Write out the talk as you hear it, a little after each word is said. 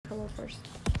first.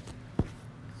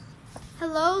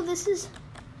 Hello, this is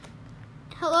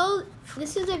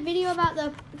a video about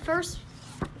the First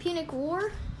Punic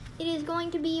War. It is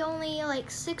going to be only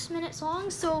like 6 minutes long.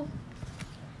 So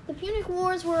the Punic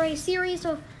Wars were a series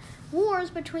of wars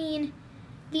between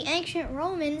the ancient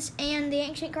Romans and the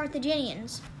ancient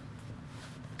Carthaginians.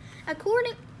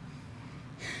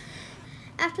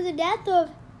 After the death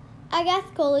of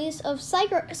Agathocles of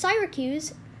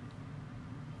Syracuse,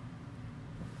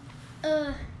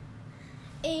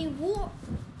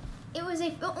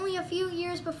 only a few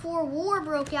years before war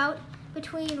broke out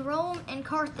between Rome and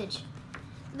Carthage.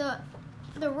 The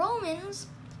Romans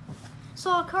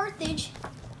saw Carthage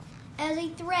as a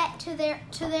threat to their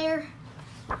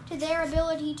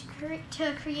ability to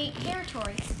create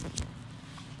territory.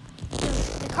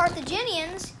 The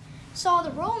Carthaginians saw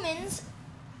the Romans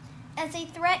as a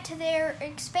threat to their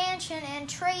expansion and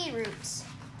trade routes.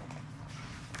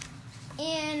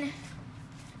 In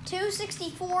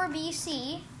 264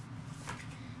 BC,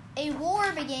 a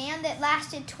war began that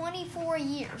lasted 24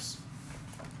 years.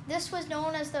 This was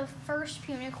known as the First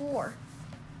Punic War.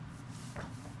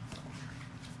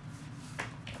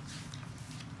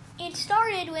 It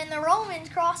started when the Romans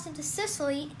crossed into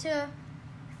Sicily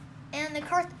and the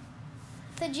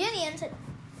Carthaginians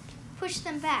pushed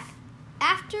them back.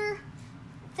 After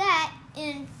that,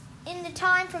 in the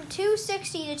time from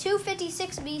 260 to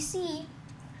 256 BC,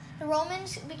 the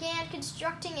Romans began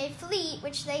constructing a fleet,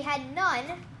 which they had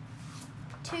none,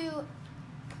 to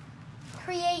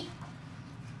create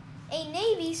a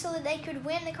navy so that they could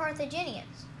win the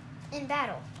Carthaginians in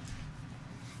battle.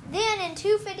 Then in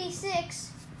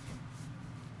 256,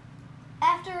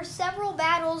 after several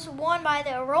battles won by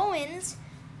the Romans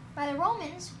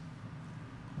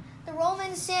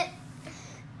sent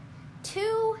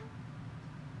 2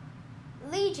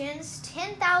 legions,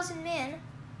 10,000 men,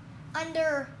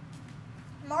 under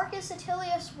Marcus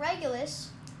Atilius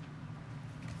Regulus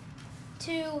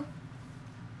to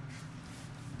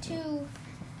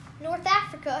North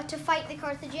Africa to fight the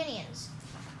Carthaginians.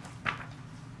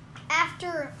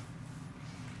 After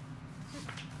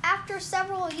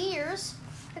several years,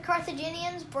 the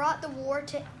Carthaginians brought the war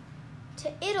to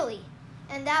Italy,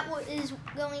 and that is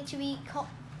going to be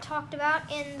talked about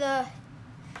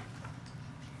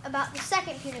about the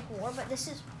Second Punic War, but this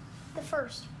is the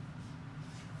first.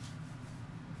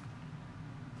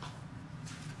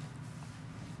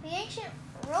 The ancient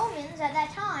Romans at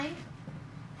that time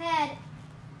had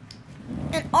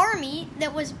an army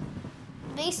that was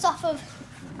based off of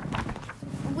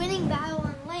winning battle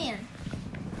on land.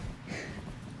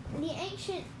 The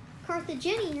ancient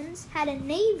Carthaginians had a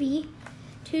navy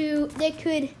that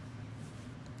could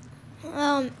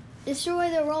destroy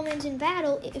the Romans in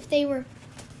battle if they were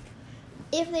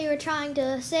trying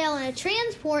to sail in a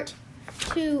transport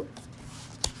to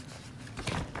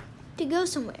go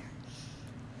somewhere.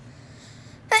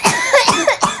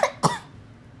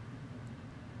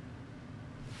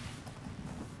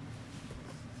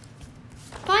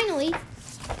 Finally,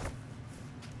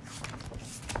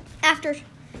 after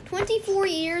 24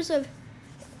 years of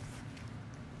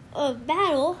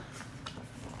battle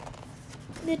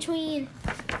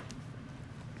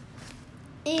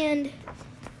and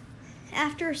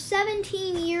after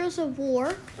 17 years of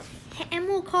war,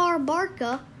 Hamilcar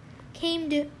Barca came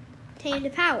to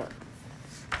power.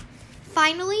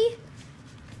 Finally,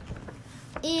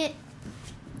 in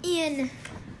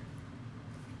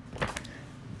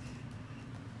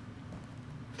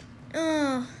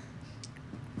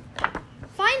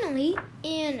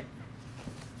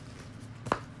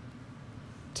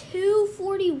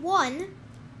 241,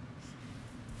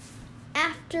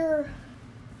 after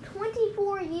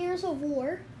 24 years of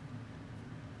war,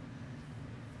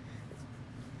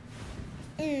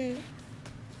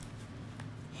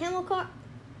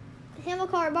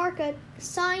 Hamilcar Barca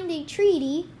signed a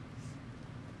treaty.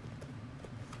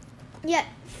 Yet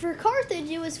for Carthage,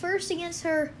 it was first against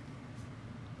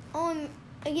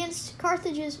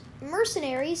Carthage's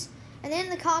mercenaries, and then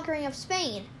the conquering of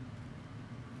Spain,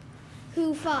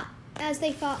 who fought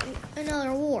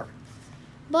another war.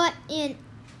 But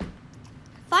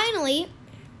finally,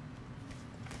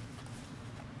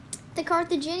 the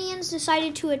Carthaginians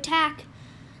decided to attack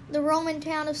the Roman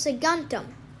town of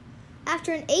Saguntum.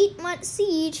 After an 8-month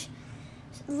siege,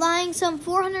 lying some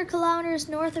 400 kilometers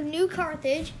north of New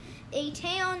Carthage, a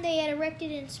town they had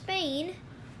erected in Spain,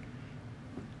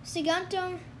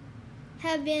 Saguntum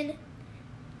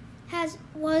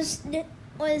was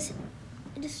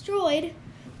destroyed,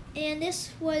 and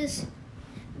this was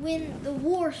when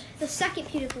the Second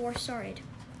Punic War started.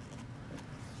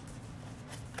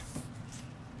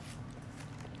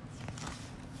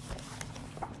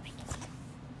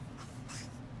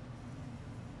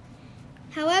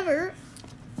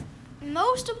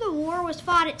 most of the war was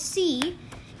fought at sea,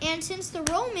 and since the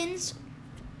Romans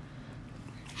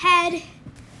had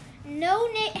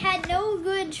no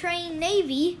good trained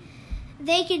navy,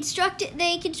 they constructed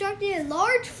a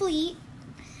large fleet,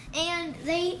 and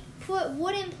they put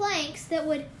wooden planks that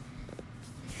would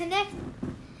connect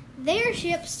their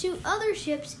ships to other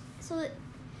ships so that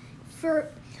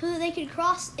they could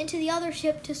cross into the other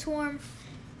ship to swarm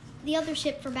the other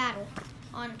ship for battle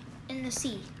in the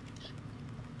sea.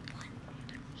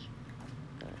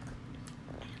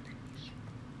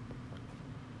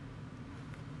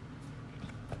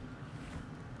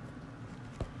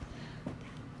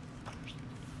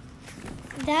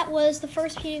 That was the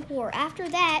First Punic War. After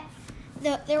that,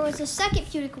 there was a Second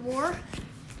Punic War.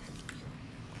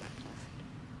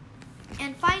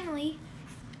 And finally,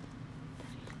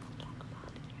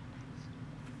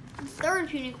 the Third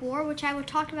Punic War, which I will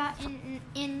talk about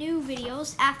in new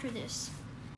videos after this.